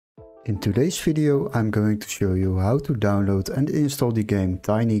In today's video I'm going to show you how to download and install the game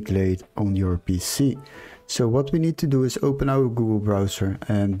Tiny Glade on your PC. So what we need to do is open our Google browser,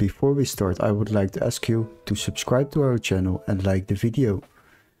 and before we start I would like to ask you to subscribe to our channel and like the video.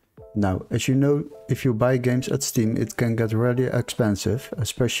 Now, as you know, if you buy games at Steam it can get really expensive,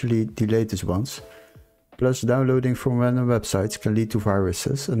 especially the latest ones. Plus downloading from random websites can lead to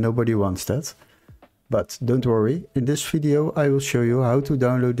viruses and nobody wants that. But don't worry, in this video I will show you how to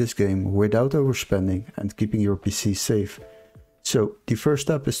download this game without overspending and keeping your PC safe. So the first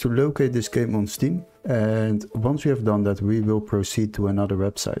step is to locate this game on Steam, and once we have done that we will proceed to another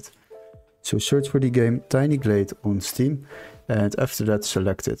website. So search for the game Tiny Glade on Steam, and after that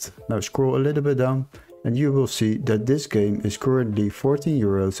select it. Now scroll a little bit down and you will see that this game is currently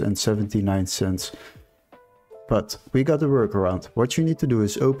 €14.79. But we got a workaround. What you need to do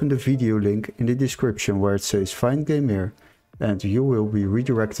is open the video link in the description where it says find game here, and you will be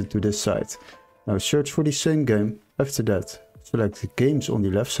redirected to this site. Now search for the same game. After that select the games on the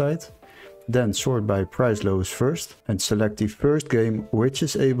left side, then sort by price lowest first and select the first game which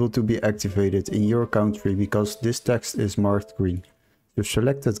is able to be activated in your country because this text is marked green. So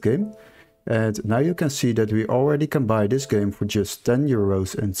select that game, and now you can see that we already can buy this game for just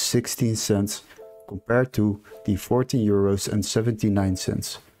 €10.16 compared to the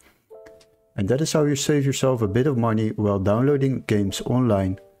 €14.79. And that is how you save yourself a bit of money while downloading games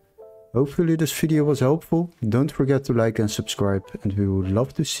online. Hopefully this video was helpful. Don't forget to like and subscribe, and we would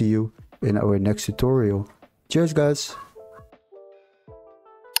love to see you in our next tutorial. Cheers guys!